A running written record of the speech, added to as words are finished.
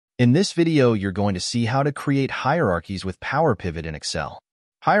In this video, you're going to see how to create hierarchies with Power Pivot in Excel.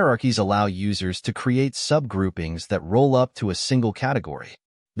 Hierarchies allow users to create subgroupings that roll up to a single category.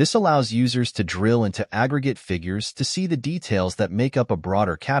 This allows users to drill into aggregate figures to see the details that make up a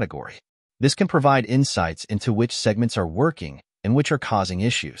broader category. This can provide insights into which segments are working and which are causing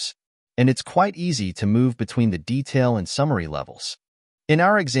issues. And it's quite easy to move between the detail and summary levels. In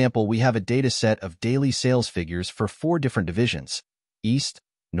our example, we have a data set of daily sales figures for 4 different divisions: East,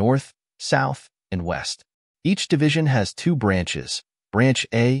 North, South, and West. Each division has 2 branches, Branch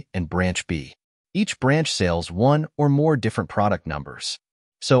A and Branch B. Each branch sells 1 or more different product numbers.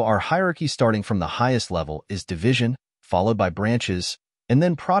 So our hierarchy starting from the highest level is division, followed by branches, and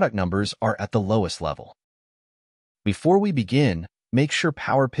then product numbers are at the lowest level. Before we begin, make sure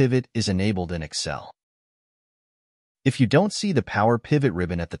Power Pivot is enabled in Excel. If you don't see the Power Pivot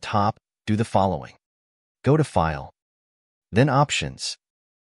ribbon at the top, do the following. Go to File, then Options.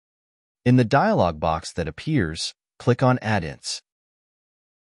 In the dialog box that appears, click on Add-ins.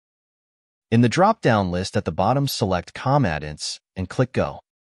 In the drop-down list at the bottom, select COM Add-ins and click Go.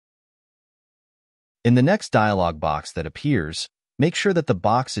 In the next dialog box that appears, make sure that the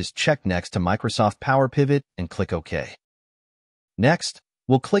box is checked next to Microsoft Power Pivot and click OK. Next,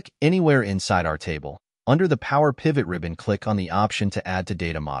 we'll click anywhere inside our table. Under the Power Pivot ribbon, click on the option to Add to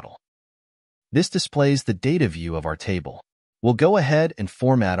Data Model. This displays the data view of our table. We'll go ahead and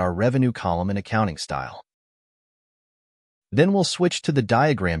format our revenue column in accounting style. Then we'll switch to the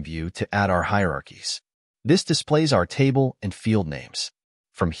diagram view to add our hierarchies. This displays our table and field names.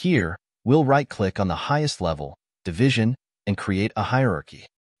 From here, we'll right-click on the highest level, division, and create a hierarchy.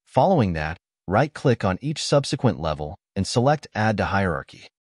 Following that, right-click on each subsequent level and select Add to Hierarchy.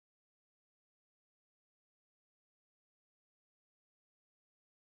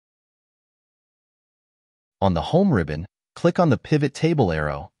 On the Home ribbon, click on the Pivot Table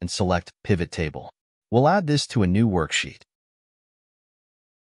arrow and select Pivot Table. We'll add this to a new worksheet.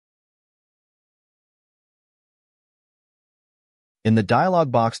 In the dialog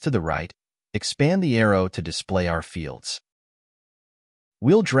box to the right, expand the arrow to display our fields.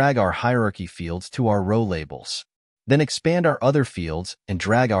 We'll drag our hierarchy fields to our row labels. Then expand our other fields and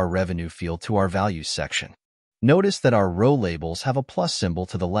drag our revenue field to our values section. Notice that our row labels have a plus symbol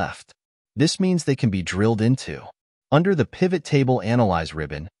to the left. This means they can be drilled into. Under the Pivot Table Analyze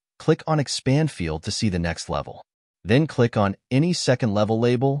ribbon, click on Expand field to see the next level. Then click on any second level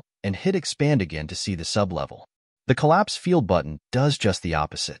label and hit Expand again to see the sublevel. The Collapse Field button does just the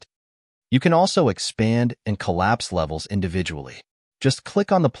opposite. You can also expand and collapse levels individually. Just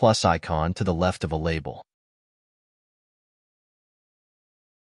click on the plus icon to the left of a label.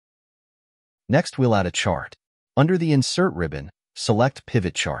 Next, we'll add a chart. Under the Insert ribbon, select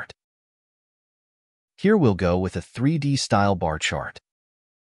Pivot Chart. Here we'll go with a 3D style bar chart.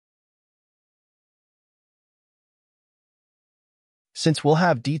 Since we'll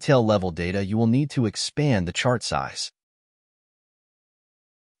have detail level data, you will need to expand the chart size.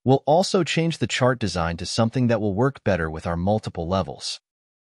 We'll also change the chart design to something that will work better with our multiple levels.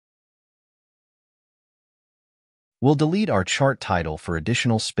 We'll delete our chart title for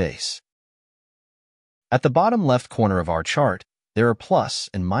additional space. At the bottom left corner of our chart, there are plus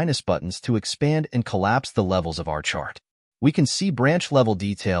and minus buttons to expand and collapse the levels of our chart. We can see branch level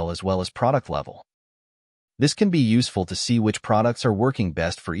detail as well as product level. This can be useful to see which products are working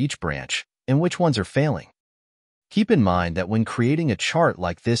best for each branch and which ones are failing. Keep in mind that when creating a chart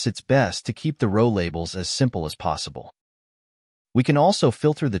like this, it's best to keep the row labels as simple as possible. We can also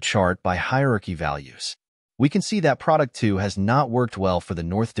filter the chart by hierarchy values. We can see that Product 2 has not worked well for the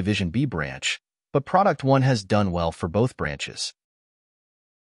North Division B branch, but Product 1 has done well for both branches.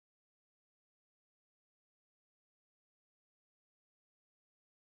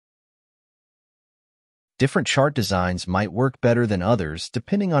 Different chart designs might work better than others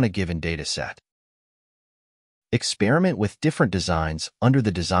depending on a given data set. Experiment with different designs under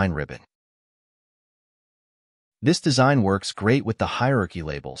the Design ribbon. This design works great with the hierarchy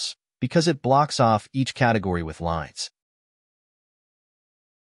labels because it blocks off each category with lines.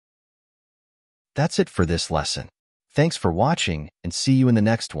 That's it for this lesson. Thanks for watching and see you in the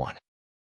next one.